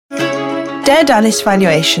Daedalus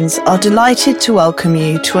Valuations are delighted to welcome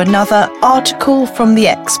you to another article from the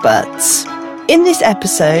experts. In this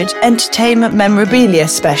episode, entertainment memorabilia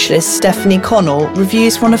specialist Stephanie Connell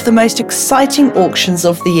reviews one of the most exciting auctions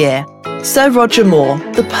of the year, Sir Roger Moore,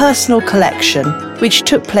 The Personal Collection, which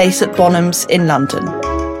took place at Bonhams in London.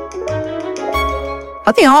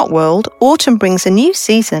 At the art world, autumn brings a new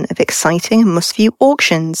season of exciting must-view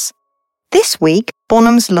auctions. This week,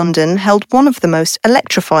 Bonhams London held one of the most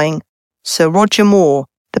electrifying, Sir Roger Moore,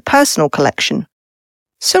 The Personal Collection.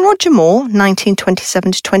 Sir Roger Moore,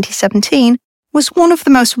 1927 to 2017, was one of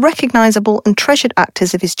the most recognisable and treasured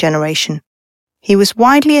actors of his generation. He was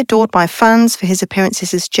widely adored by fans for his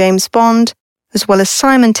appearances as James Bond, as well as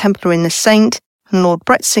Simon Templar in The Saint and Lord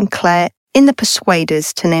Brett Sinclair in The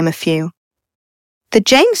Persuaders, to name a few. The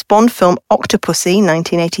James Bond film Octopussy,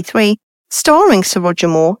 1983, starring Sir Roger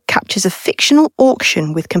Moore, captures a fictional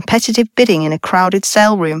auction with competitive bidding in a crowded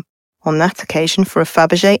sale room, on that occasion for a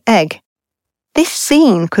Fabergé egg. This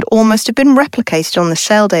scene could almost have been replicated on the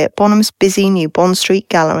sale day at Bonham's busy New Bond Street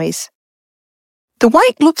galleries. The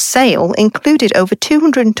White Glove sale included over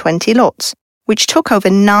 220 lots, which took over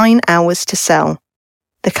 9 hours to sell.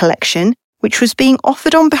 The collection, which was being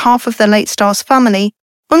offered on behalf of the late star's family,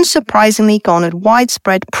 unsurprisingly garnered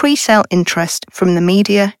widespread pre-sale interest from the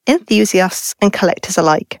media, enthusiasts and collectors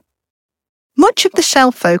alike. Much of the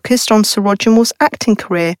sale focused on Sir Roger Moore's acting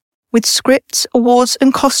career, with scripts, awards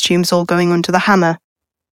and costumes all going under the hammer.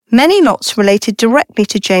 Many lots related directly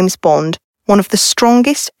to James Bond, one of the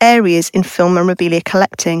strongest areas in film memorabilia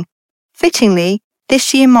collecting. Fittingly,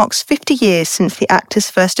 this year marks 50 years since the actor's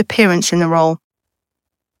first appearance in the role.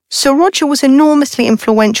 Sir Roger was enormously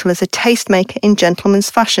influential as a tastemaker in gentleman's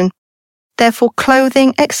fashion. Therefore,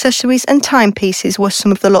 clothing, accessories and timepieces were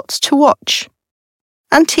some of the lots to watch.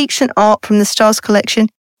 Antiques and art from the star's collection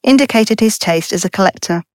indicated his taste as a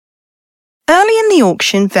collector. Early in the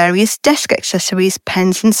auction, various desk accessories,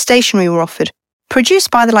 pens and stationery were offered,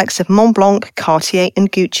 produced by the likes of Montblanc, Cartier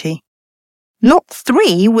and Gucci. Lot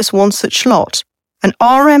 3 was one such lot, an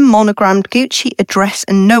RM monogrammed Gucci address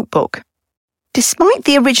and notebook. Despite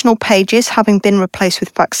the original pages having been replaced with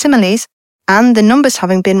facsimiles and the numbers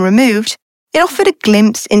having been removed, it offered a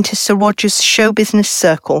glimpse into Sir Roger's show business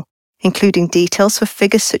circle, including details for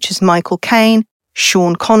figures such as Michael Caine,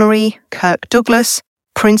 Sean Connery, Kirk Douglas,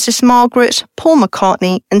 Princess Margaret, Paul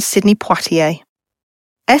McCartney and Sidney Poitier.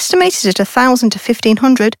 Estimated at £1,000 to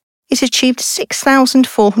 £1,500, it achieved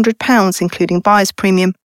 £6,400 including buyer's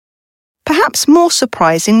premium. Perhaps more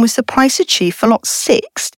surprising was the price achieved for Lot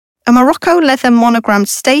 6, a Morocco leather monogrammed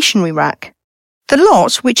stationery rack. The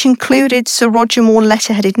lot, which included Sir Roger Moore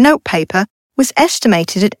letterheaded notepaper, was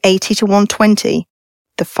estimated at £80 to £120.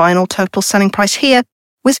 The final total selling price here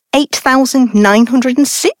was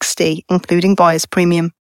 $8,960, including buyer's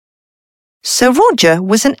premium. Sir Roger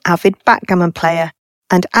was an avid backgammon player,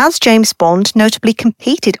 and as James Bond notably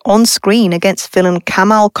competed on screen against villain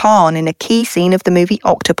Kamal Khan in a key scene of the movie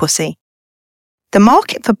Octopussy. The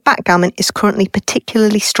market for backgammon is currently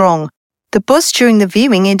particularly strong. The buzz during the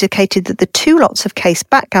viewing indicated that the 2 lots of case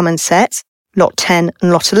backgammon sets, Lot 10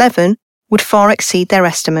 and Lot 11, would far exceed their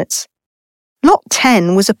estimates. Lot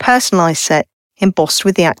 10 was a personalised set, embossed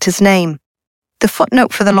with the actor's name. The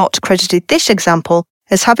footnote for the lot credited this example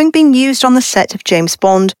as having been used on the set of James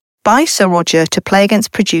Bond by Sir Roger to play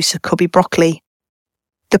against producer Cubby Broccoli.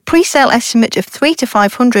 The pre-sale estimate of £300 to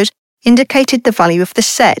 £500 indicated the value of the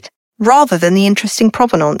set, rather than the interesting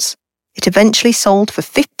provenance. It eventually sold for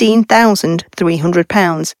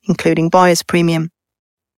 £15,300, including buyer's premium.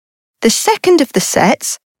 The second of the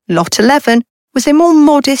sets, Lot 11, was a more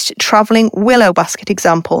modest travelling willow basket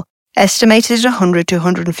example, estimated at £100 to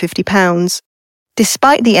 £150.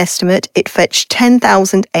 Despite the estimate, it fetched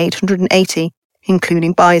 £10,880,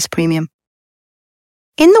 including buyer's premium.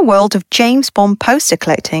 In the world of James Bond poster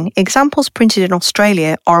collecting, examples printed in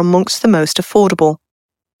Australia are amongst the most affordable.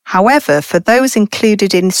 However, for those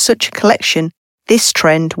included in such a collection, this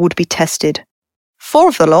trend would be tested. 4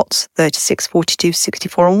 of the lots, 36, 42,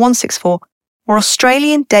 64 and 164, were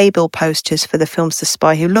Australian daybill posters for the films The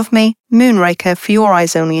Spy Who Loved Me, Moonraker, For Your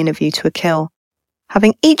Eyes Only and A View to a Kill.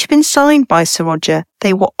 Having each been signed by Sir Roger,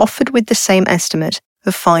 they were offered with the same estimate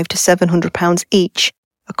of £500 to £700 each,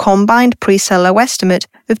 a combined pre-sale low estimate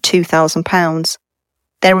of £2,000.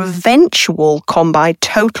 Their eventual combined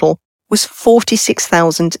total was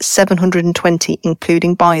 £46,720,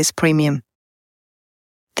 including buyer's premium.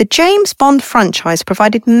 The James Bond franchise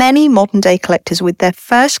provided many modern-day collectors with their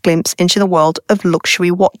first glimpse into the world of luxury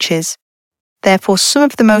watches. Therefore, some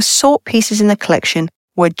of the most sought pieces in the collection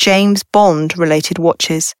were James Bond-related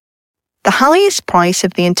watches. The highest price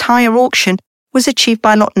of the entire auction was achieved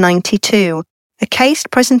by Lot 92, a cased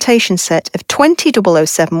presentation set of 20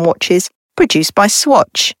 007 watches produced by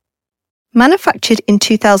Swatch. Manufactured in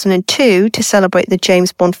 2002 to celebrate the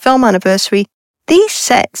James Bond film anniversary, these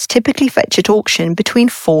sets typically fetch at auction between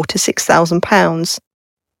 £4,000 to £6,000.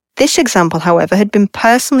 This example, however, had been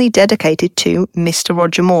personally dedicated to Mr.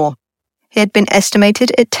 Roger Moore. It had been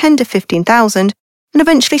estimated at £10,000 to £15,000 and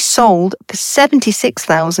eventually sold for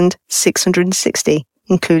 £76,660,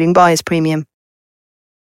 including buyer's premium.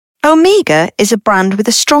 Omega is a brand with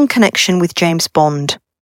a strong connection with James Bond.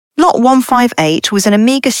 Lot 158 was an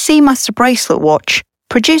Omega Seamaster bracelet watch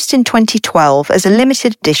produced in 2012 as a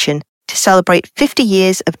limited edition to celebrate 50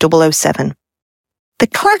 years of 007. The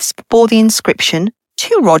clasp bore the inscription,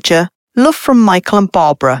 "To Roger, love from Michael and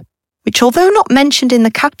Barbara," which, although not mentioned in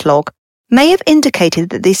the catalogue, may have indicated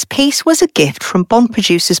that this piece was a gift from Bond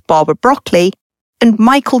producers Barbara Broccoli and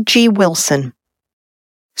Michael G. Wilson.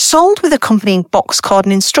 Sold with accompanying box card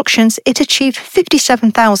and instructions, it achieved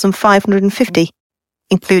 $57,550,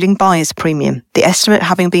 including buyer's premium, the estimate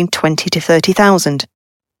having been $20,000 to $30,000.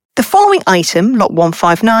 The following item, Lot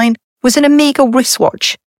 159, was an Omega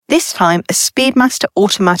wristwatch, this time a Speedmaster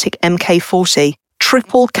Automatic MK40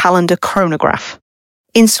 triple calendar chronograph.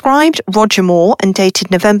 Inscribed Roger Moore and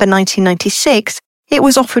dated November 1996, it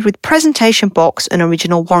was offered with presentation box and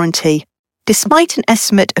original warranty. Despite an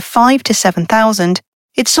estimate of $5,000 to $7,000,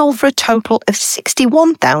 it sold for a total of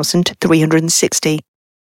 $61,360.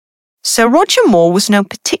 Sir Roger Moore was known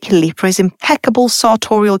particularly for his impeccable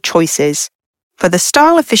sartorial choices. For the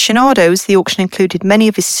style aficionados, the auction included many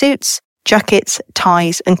of his suits, jackets,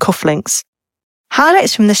 ties and cufflinks.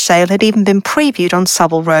 Highlights from the sale had even been previewed on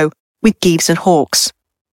Savile Row with Gives and Hawkes.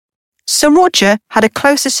 Sir Roger had a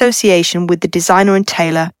close association with the designer and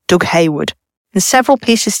tailor Doug Hayward, and several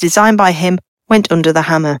pieces designed by him went under the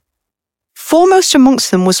hammer. Foremost amongst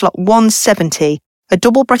them was Lot 170, a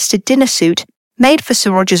double-breasted dinner suit made for Sir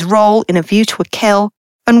Roger's role in A View to a Kill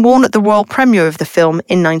and worn at the royal premiere of the film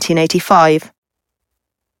in 1985.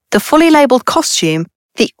 The fully labelled costume,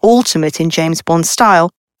 the ultimate in James Bond style,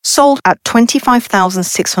 sold at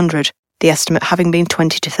 $25,600, the estimate having been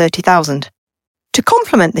 $20,000 to $30,000. To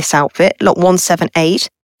complement this outfit, Lot 178,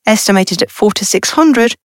 estimated at $400 to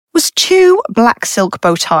 $600, was 2 black silk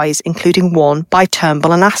bow ties, including one by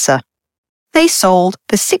Turnbull and Asser. They sold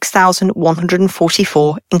for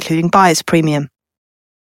 $6,144, including buyer's premium.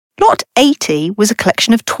 Lot 80 was a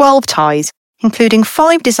collection of 12 ties, including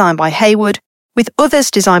 5 designed by Hayward, with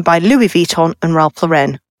others designed by Louis Vuitton and Ralph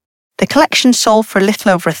Lauren. The collection sold for a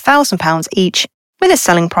little over £1,000 each, with a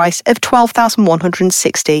selling price of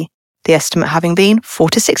 $12,160, the estimate having been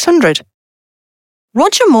 $400 to $600.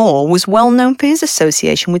 Roger Moore was well known for his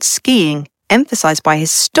association with skiing, emphasised by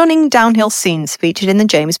his stunning downhill scenes featured in the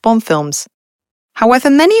James Bond films. However,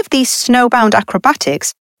 many of these snowbound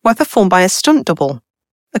acrobatics were performed by a stunt double.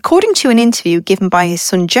 According to an interview given by his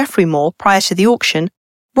son Geoffrey Moore prior to the auction,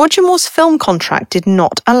 Roger Moore's film contract did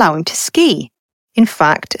not allow him to ski. In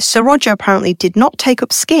fact, Sir Roger apparently did not take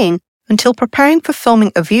up skiing until preparing for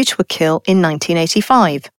filming A View to a Kill in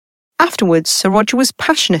 1985. Afterwards, Sir Roger was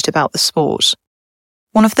passionate about the sport.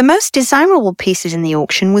 One of the most desirable pieces in the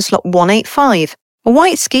auction was Lot 185, a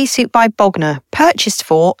white ski suit by Bogner, purchased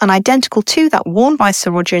for and identical to that worn by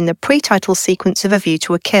Sir Roger in the pre-title sequence of A View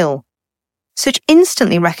to a Kill. Such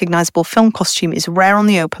instantly recognisable film costume is rare on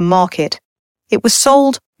the open market. It was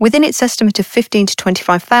sold within its estimate of $15,000 to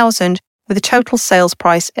 $25,000, with a total sales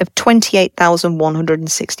price of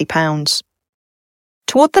 £28,160.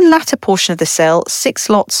 Toward the latter portion of the sale, 6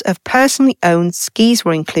 lots of personally owned skis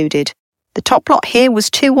were included. The top lot here was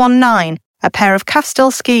 219, a pair of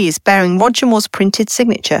Castell skis bearing Roger Moore's printed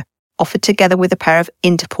signature, offered together with a pair of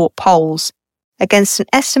Interport poles. Against an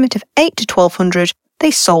estimate of $800 to $1,200,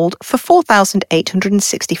 they sold for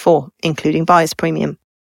 $4,864, including buyer's premium.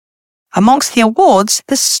 Amongst the awards,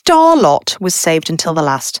 the star lot was saved until the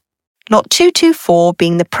last. Lot 224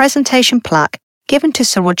 being the presentation plaque given to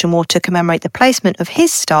Sir Roger Moore to commemorate the placement of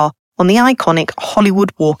his star on the iconic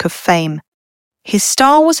Hollywood Walk of Fame. His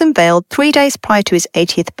star was unveiled 3 days prior to his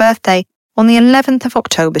 80th birthday on the 11th of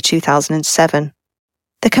October 2007.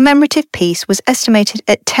 The commemorative piece was estimated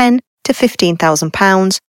at £10,000 to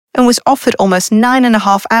 £15,000 and was offered almost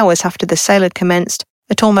 9.5 hours after the sale had commenced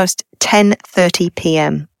at almost 10:30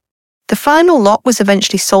 p.m. The final lot was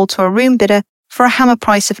eventually sold to a room bidder for a hammer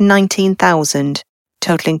price of $19,000,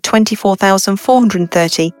 totalling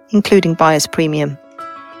 $24,430, including buyer's premium.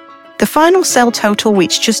 The final sale total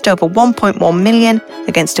reached just over £1.1 million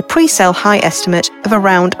against a pre-sale high estimate of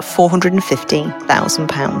around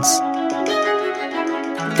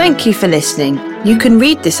 £415,000. Thank you for listening. You can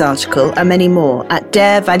read this article and many more at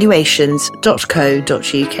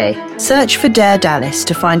darevaluations.co.uk. Search for Dare Dallas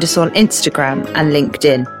to find us on Instagram and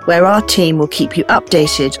LinkedIn, where our team will keep you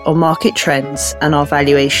updated on market trends and our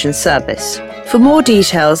valuation service. For more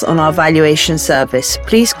details on our valuation service,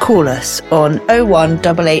 please call us on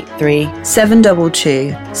 01883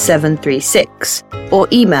 722 736 or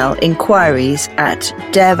email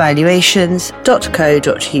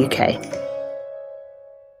inquiries@darevaluations.co.uk.